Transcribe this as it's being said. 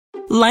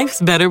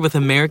Life's better with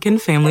American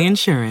Family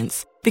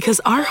Insurance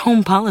because our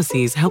home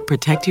policies help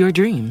protect your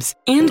dreams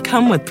and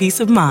come with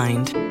peace of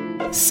mind.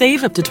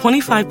 Save up to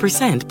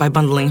 25% by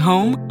bundling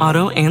home,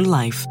 auto, and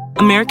life.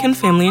 American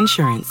Family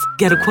Insurance.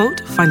 Get a quote,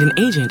 find an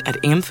agent at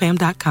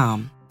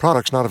amfam.com.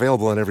 Products not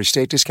available in every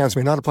state. Discounts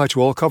may not apply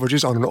to all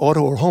coverages on an auto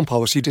or home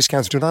policy.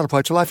 Discounts do not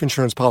apply to life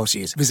insurance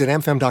policies. Visit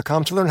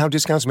amfam.com to learn how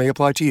discounts may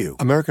apply to you.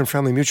 American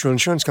Family Mutual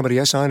Insurance Company,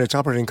 SI, and its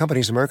operating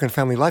companies, American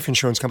Family Life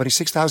Insurance Company,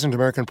 6000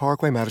 American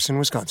Parkway, Madison,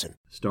 Wisconsin.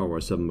 Star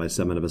Wars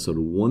 7x7, episode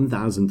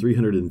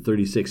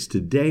 1336.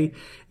 Today,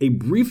 a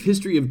brief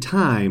history of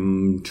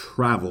time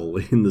travel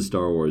in the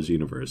Star Wars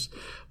universe.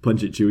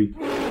 Punch it, Chewie.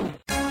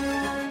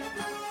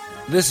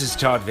 This is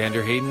Todd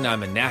Vanderhayden.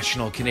 I'm a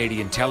national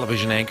Canadian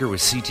television anchor with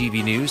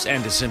CTV News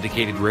and a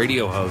syndicated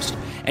radio host.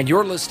 And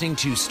you're listening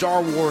to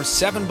Star Wars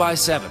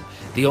 7x7,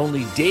 the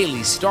only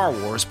daily Star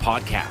Wars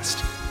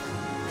podcast.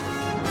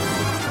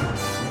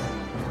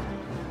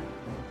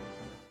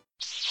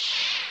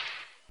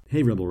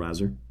 Hey, Rebel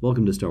Rouser.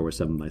 Welcome to Star Wars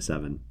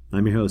 7x7.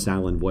 I'm your host,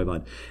 Alan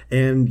Voivod.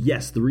 And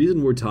yes, the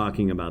reason we're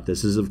talking about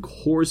this is, of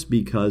course,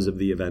 because of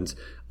the events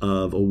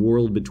of A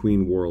World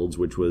Between Worlds,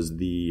 which was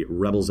the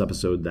Rebels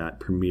episode that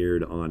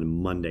premiered on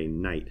Monday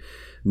night.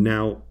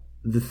 Now,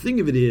 the thing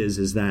of it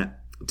is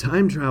that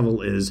time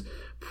travel is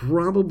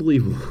probably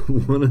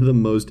one of the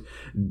most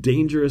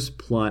dangerous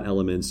plot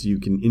elements you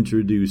can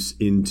introduce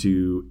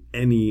into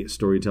any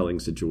storytelling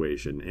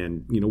situation.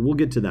 And, we'll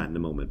get to that in a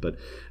moment. But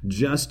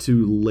just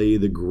to lay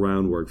the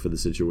groundwork for the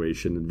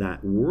situation,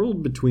 that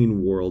World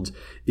Between Worlds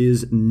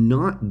is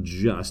not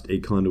just a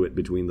conduit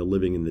between the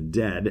living and the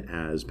dead,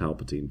 as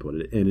Palpatine put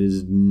it, and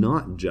is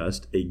not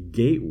just a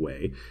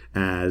gateway,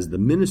 as the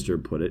minister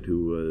put it,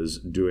 who was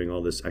doing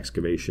all this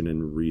excavation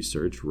and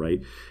research,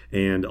 right?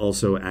 And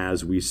also,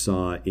 as we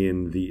saw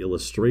in the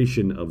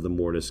illustration of the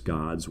Mortis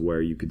gods,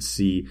 where you could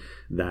see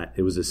that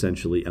it was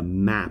essentially a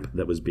map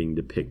that was being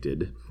depicted.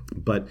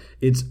 But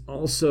it's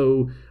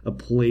also a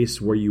place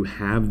where you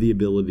have the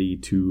ability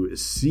to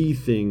see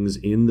things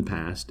in the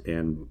past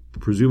and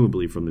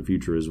presumably from the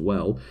future as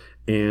well,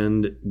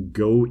 and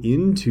go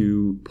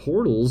into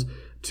portals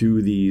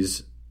to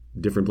these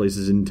different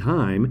places in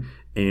time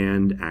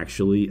and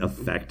actually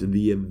affect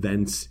the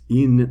events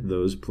in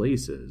those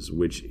places,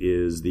 which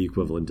is the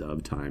equivalent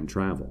of time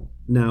travel.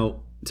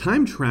 Now,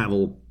 time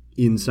travel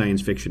in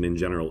science fiction in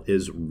general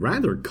is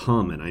rather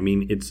common. I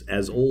mean, it's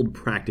as old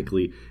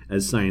practically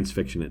as science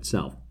fiction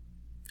itself.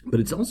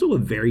 But it's also a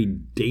very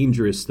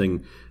dangerous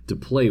thing to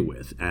play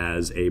with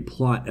as a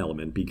plot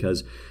element,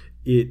 because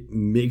it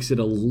makes it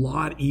a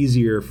lot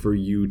easier for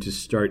you to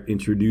start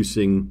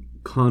introducing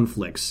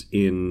conflicts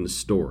in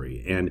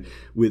story. And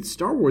with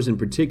Star Wars in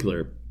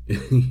particular,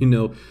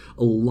 a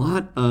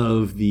lot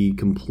of the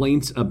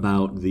complaints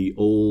about the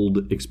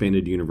old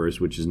expanded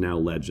universe, which is now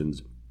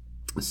Legends,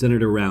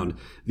 centered around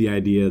the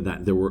idea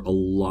that there were a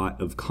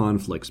lot of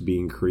conflicts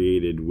being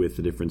created with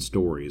the different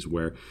stories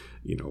where,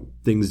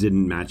 things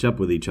didn't match up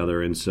with each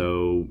other. And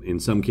so in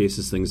some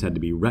cases, things had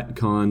to be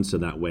retconned so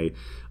that way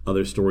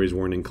other stories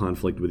weren't in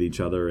conflict with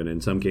each other. And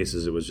in some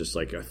cases, it was just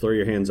like, throw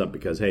your hands up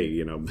because,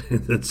 hey,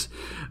 that's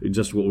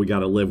just what we got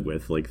to live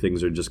with. Like,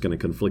 things are just going to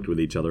conflict with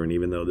each other. And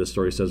even though this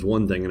story says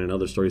one thing and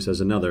another story says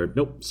another,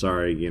 nope,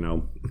 sorry,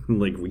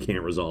 like, we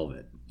can't resolve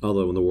it.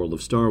 Although in the world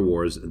of Star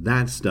Wars,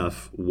 that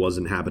stuff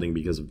wasn't happening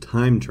because of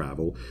time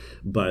travel,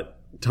 but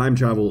time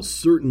travel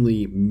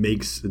certainly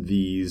makes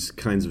these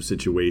kinds of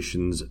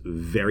situations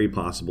very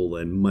possible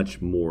and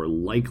much more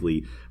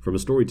likely from a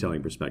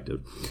storytelling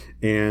perspective.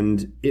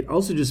 And it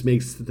also just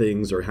makes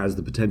things, or has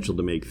the potential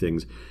to make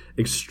things,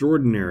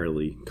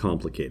 extraordinarily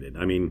complicated.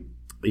 I mean,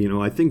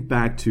 I think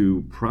back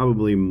to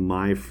probably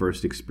my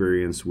first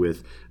experience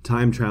with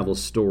time travel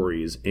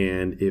stories,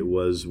 and it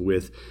was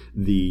with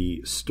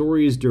the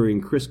stories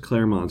during Chris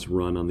Claremont's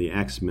run on the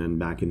X-Men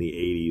back in the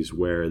 80s,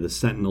 where the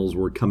Sentinels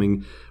were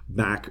coming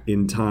back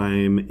in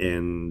time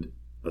and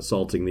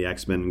assaulting the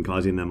X-Men and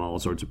causing them all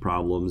sorts of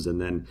problems.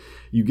 And then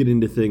you get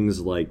into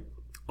things like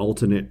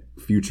alternate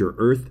future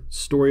Earth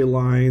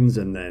storylines,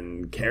 and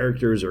then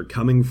characters are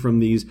coming from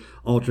these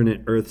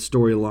alternate Earth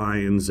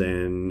storylines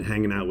and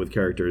hanging out with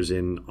characters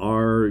in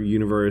our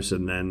universe,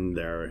 and then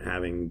they're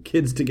having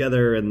kids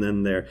together, and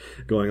then they're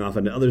going off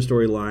into other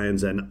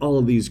storylines, and all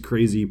of these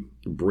crazy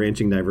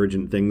branching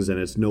divergent things. And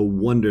it's no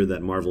wonder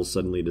that Marvel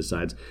suddenly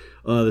decides,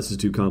 oh, this is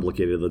too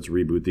complicated, let's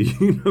reboot the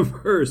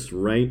universe,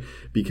 right?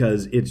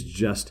 Because it's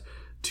just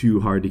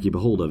too hard to keep a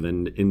hold of.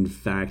 And in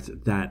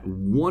fact, that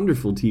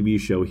wonderful TV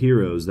show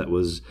Heroes that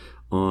was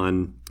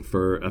on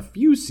for a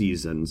few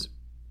seasons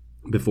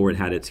before it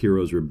had its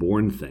Heroes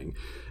Reborn thing,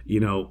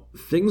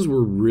 things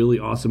were really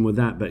awesome with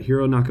that. But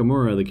Hiro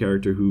Nakamura, the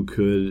character who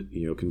could,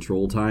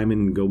 control time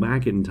and go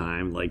back in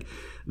time, like,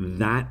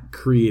 that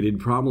created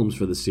problems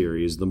for the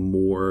series the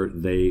more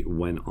they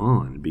went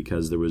on,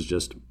 because there was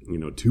just,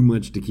 too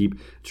much to keep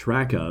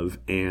track of,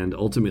 and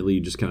ultimately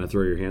you just kind of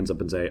throw your hands up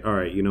and say, all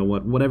right, you know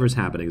what, whatever's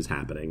happening is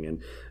happening,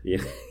 and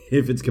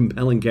if it's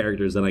compelling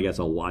characters, then I guess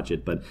I'll watch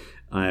it, but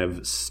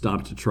I've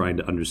stopped trying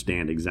to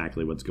understand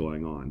exactly what's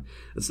going on.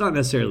 It's not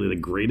necessarily the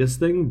greatest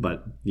thing,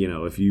 but,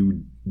 if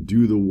you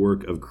do the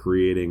work of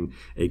creating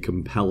a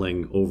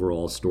compelling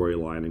overall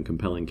storyline and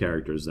compelling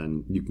characters,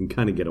 then you can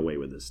kind of get away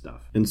with this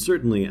stuff. And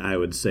certainly I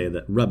would say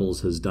that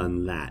Rebels has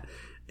done that.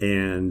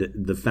 And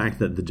the fact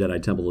that the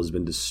Jedi Temple has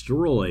been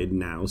destroyed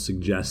now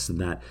suggests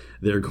that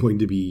they're going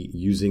to be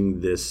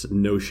using this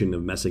notion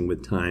of messing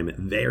with time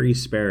very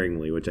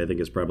sparingly, which I think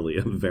is probably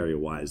a very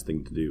wise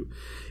thing to do.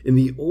 In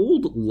the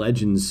old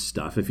Legends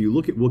stuff, if you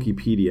look at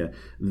Wikipedia,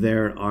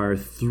 there are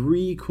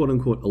 3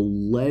 quote-unquote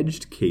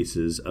alleged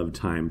cases of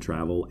time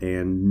travel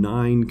and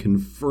 9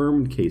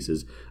 confirmed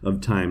cases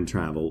of time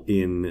travel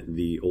in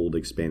the old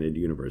expanded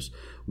universe.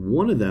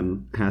 One of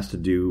them has to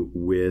do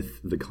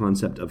with the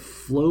concept of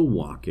flow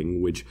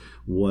walking, which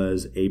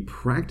was a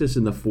practice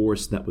in the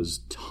Force that was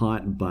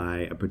taught by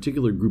a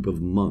particular group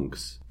of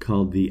monks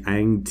called the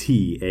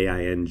Aing-Tii,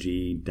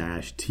 Aing-Tii.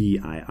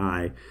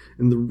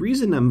 And the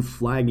reason I'm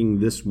flagging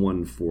this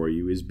one for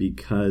you is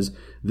because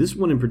this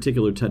one in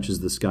particular touches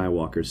the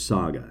Skywalker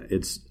saga.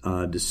 It's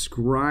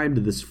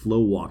described this flow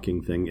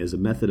walking thing as a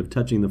method of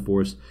touching the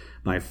Force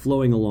by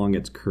flowing along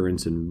its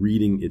currents and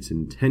reading its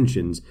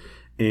intentions.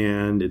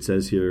 And it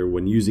says here,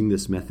 when using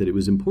this method, it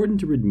was important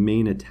to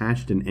remain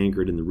attached and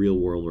anchored in the real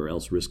world or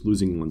else risk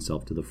losing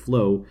oneself to the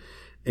flow.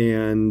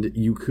 And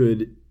you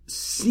could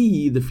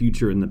see the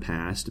future and the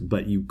past,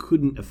 but you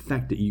couldn't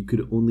affect it. You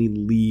could only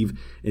leave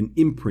an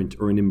imprint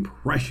or an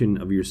impression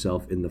of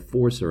yourself in the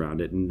Force around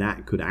it, and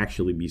that could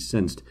actually be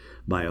sensed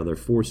by other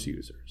Force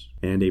users.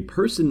 And a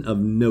person of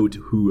note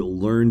who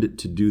learned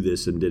to do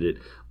this and did it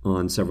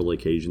on several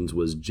occasions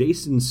was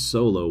Jacen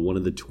Solo, one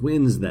of the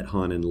twins that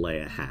Han and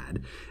Leia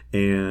had.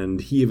 And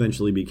he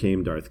eventually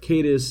became Darth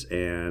Caedus,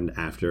 and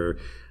after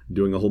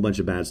doing a whole bunch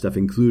of bad stuff,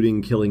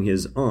 including killing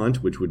his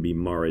aunt, which would be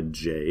Mara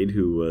Jade,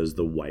 who was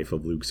the wife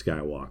of Luke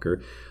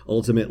Skywalker.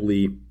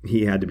 Ultimately,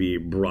 he had to be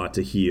brought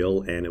to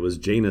heel, and it was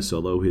Jaina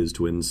Solo, his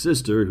twin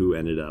sister, who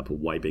ended up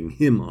wiping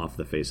him off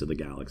the face of the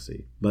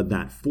galaxy. But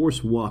that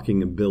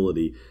Force-walking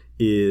ability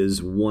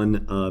is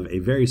one of a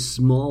very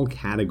small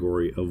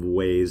category of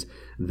ways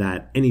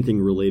that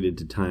anything related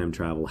to time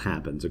travel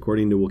happens.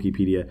 According to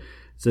Wikipedia, it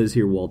says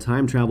here, while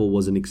time travel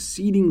was an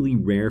exceedingly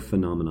rare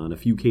phenomenon, a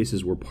few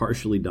cases were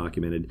partially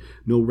documented.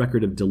 No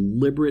record of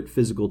deliberate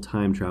physical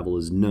time travel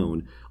is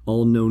known.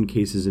 All known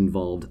cases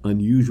involved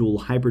unusual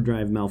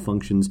hyperdrive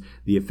malfunctions,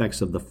 the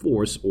effects of the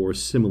Force, or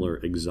similar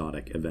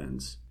exotic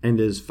events. And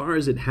as far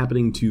as it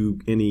happening to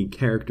any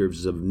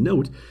characters of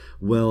note,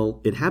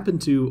 well, it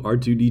happened to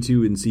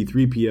R2-D2 and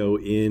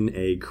C-3PO in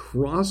a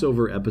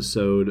crossover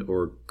episode,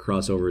 or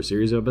crossover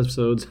series of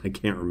episodes, I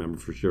can't remember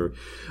for sure,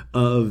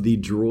 of the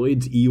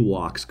Droids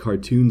Ewoks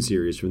cartoon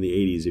series from the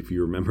 80s, if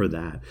you remember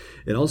that.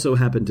 It also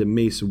happened to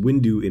Mace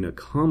Windu in a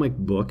comic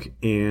book,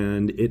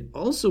 and it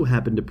also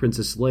happened to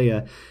Princess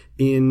Leia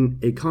in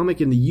a comic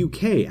in the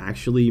UK,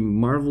 actually,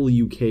 Marvel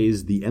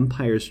UK's The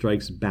Empire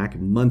Strikes Back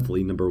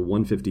Monthly, number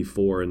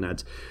 154, and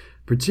that's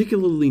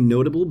particularly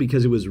notable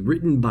because it was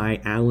written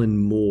by Alan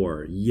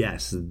Moore.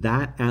 Yes,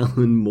 that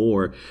Alan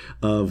Moore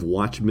of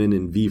Watchmen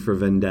and V for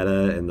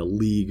Vendetta and The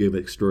League of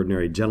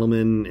Extraordinary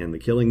Gentlemen and The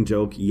Killing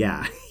Joke.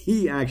 Yeah,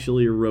 he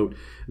actually wrote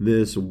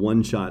this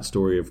one-shot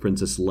story of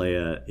Princess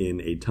Leia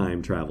in a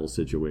time travel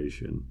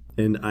situation.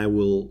 And I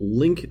will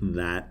link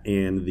that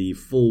and the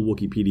full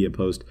Wikipedia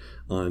post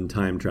on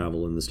time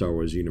travel in the Star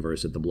Wars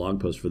universe at the blog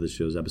post for this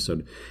show's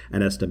episode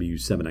at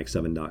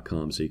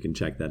sw7x7.com, so you can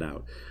check that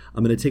out.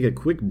 I'm going to take a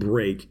quick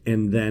break,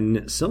 and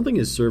then something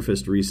has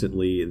surfaced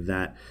recently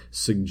that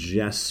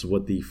suggests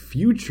what the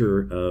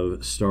future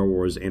of Star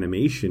Wars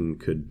animation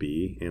could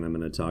be, and I'm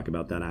going to talk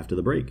about that after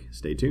the break.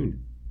 Stay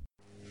tuned.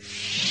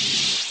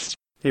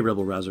 Hey,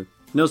 Rebel Rouser.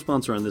 No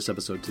sponsor on this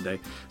episode today,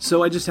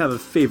 so I just have a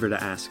favor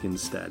to ask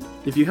instead.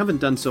 If you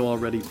haven't done so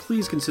already,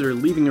 please consider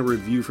leaving a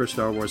review for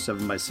Star Wars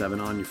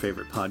 7x7 on your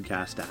favorite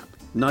podcast app.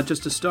 Not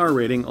just a star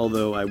rating,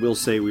 although I will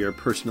say we are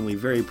personally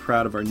very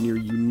proud of our near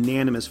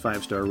unanimous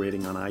 5-star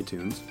rating on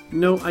iTunes.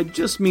 No, I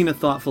just mean a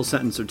thoughtful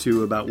sentence or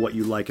two about what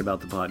you like about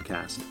the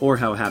podcast, or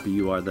how happy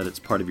you are that it's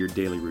part of your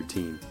daily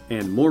routine.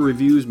 And more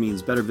reviews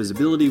means better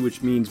visibility,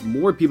 which means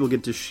more people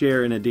get to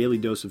share in a daily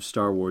dose of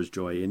Star Wars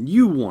joy, and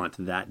you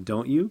want that,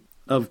 don't you?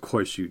 Of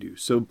course you do.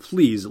 So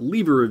please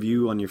leave a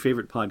review on your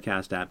favorite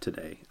podcast app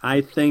today.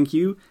 I thank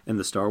you, and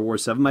the Star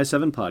Wars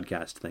 7x7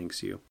 podcast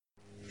thanks you.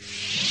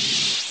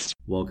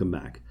 Welcome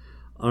back.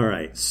 All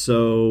right,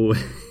 so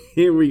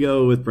Here we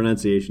go with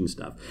pronunciation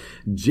stuff.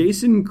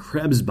 Jason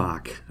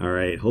Krebsbach. All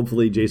right,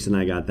 hopefully, Jason,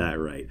 I got that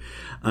right.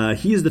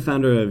 He is the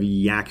founder of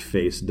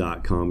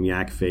yakface.com.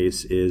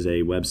 Yakface is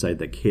a website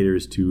that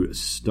caters to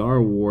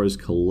Star Wars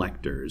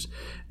collectors,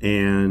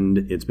 and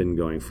it's been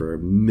going for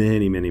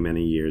many, many,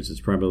 many years.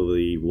 It's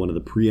probably one of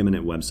the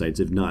preeminent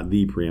websites, if not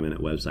the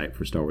preeminent website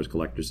for Star Wars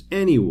collectors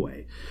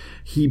anyway.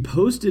 He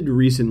posted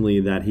recently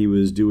that he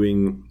was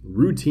doing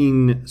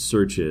routine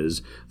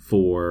searches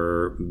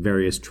for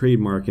various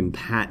trademark and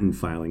patent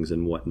filings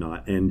and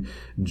whatnot, and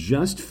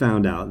just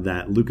found out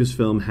that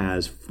Lucasfilm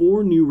has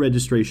 4 new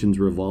registrations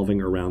revolving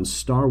around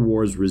Star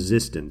Wars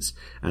Resistance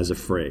as a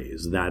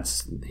phrase.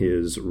 That's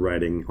his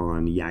writing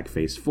on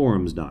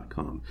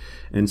yakfaceforums.com.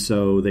 And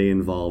so they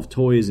involve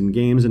toys and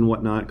games and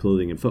whatnot,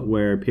 clothing and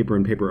footwear, paper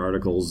and paper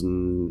articles,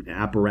 and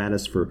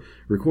apparatus for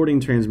recording,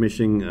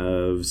 transmission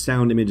of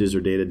sound, images,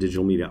 or data,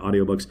 digital media,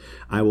 audiobooks.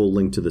 I will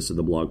link to this in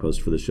the blog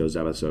post for the show's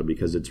episode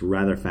because it's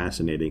rather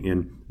fascinating.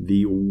 And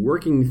the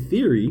working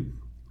theory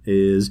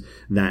is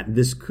that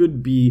this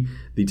could be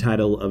the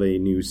title of a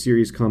new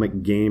series,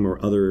 comic, game,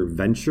 or other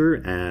venture,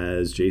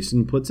 as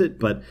Jason puts it.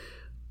 But,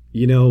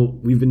 you know,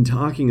 we've been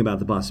talking about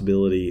the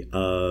possibility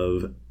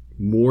of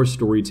more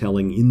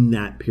storytelling in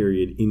that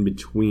period in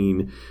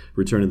between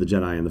Return of the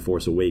Jedi and The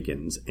Force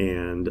Awakens.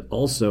 And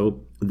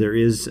also, there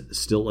is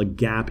still a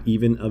gap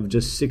even of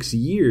just 6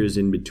 years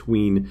in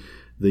between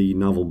the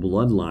novel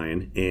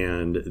Bloodline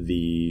and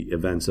the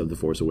events of The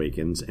Force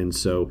Awakens. And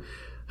so,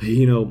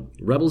 you know,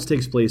 Rebels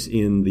takes place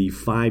in the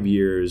 5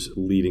 years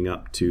leading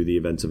up to the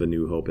events of A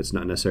New Hope. It's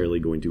not necessarily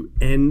going to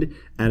end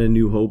at A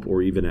New Hope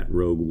or even at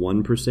Rogue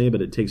One per se,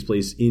 but it takes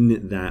place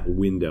in that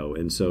window.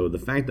 And so the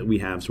fact that we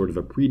have sort of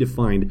a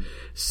predefined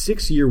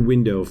 6-year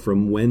window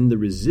from when the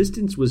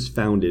Resistance was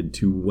founded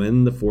to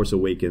when The Force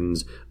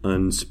Awakens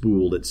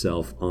unspooled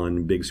itself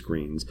on big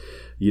screens,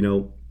 you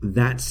know,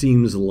 that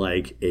seems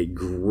like a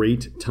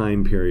great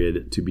time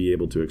period to be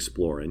able to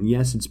explore. And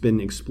yes, it's been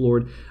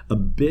explored a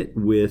bit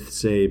with,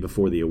 say,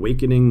 Before the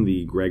Awakening,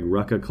 the Greg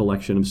Rucka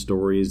collection of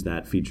stories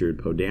that featured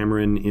Poe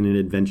Dameron in an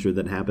adventure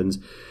that happens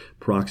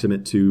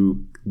proximate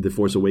to The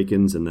Force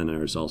Awakens, and then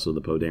there's also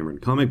the Poe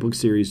Dameron comic book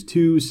series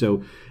too.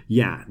 So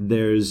yeah,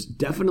 there's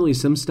definitely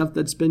some stuff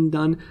that's been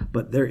done,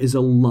 but there is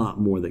a lot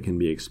more that can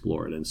be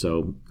explored. And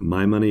so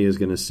my money is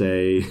going to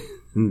say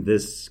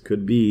this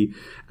could be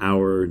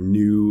our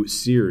new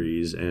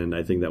series, and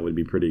I think that would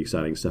be pretty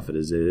exciting stuff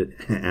as it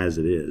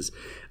is.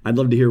 I'd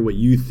love to hear what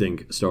you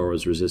think Star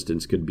Wars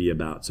Resistance could be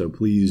about, so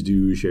please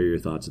do share your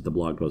thoughts at the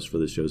blog post for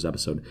this show's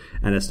episode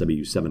at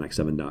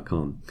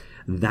sw7x7.com.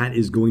 That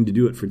is going to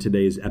do it for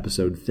today's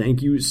episode.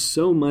 Thank you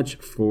so much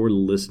for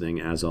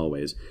listening, as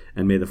always,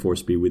 and may the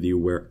Force be with you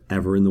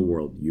wherever in the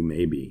world you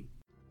may be.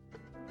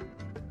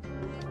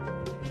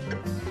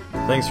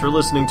 Thanks for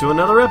listening to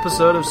another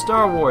episode of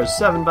Star Wars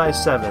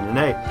 7x7. And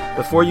hey,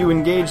 before you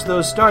engage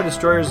those Star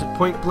Destroyers at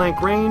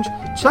point-blank range,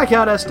 check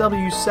out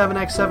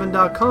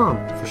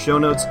SW7x7.com for show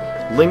notes,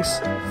 links,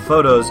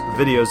 photos,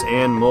 videos,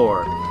 and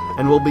more.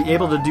 And we'll be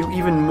able to do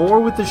even more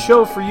with the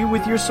show for you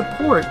with your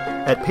support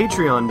at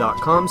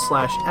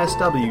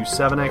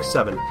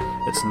patreon.com/SW7x7.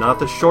 It's not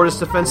the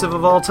shortest offensive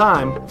of all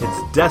time,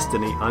 it's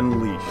Destiny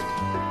Unleashed.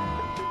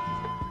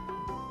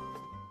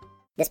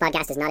 This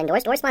podcast is not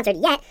endorsed or sponsored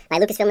yet by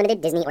Lucasfilm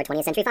Limited, Disney, or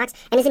 20th Century Fox,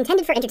 and is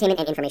intended for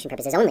entertainment and information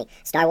purposes only.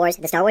 Star Wars,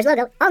 the Star Wars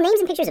logo, all names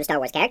and pictures of Star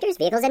Wars characters,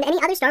 vehicles, and any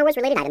other Star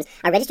Wars-related items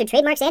are registered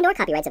trademarks and or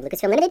copyrights of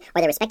Lucasfilm Limited or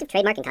their respective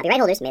trademark and copyright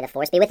holders. May the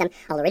Force be with them.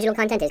 All original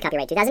content is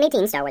copyright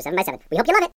 2018 Star Wars 7x7. We hope you love it!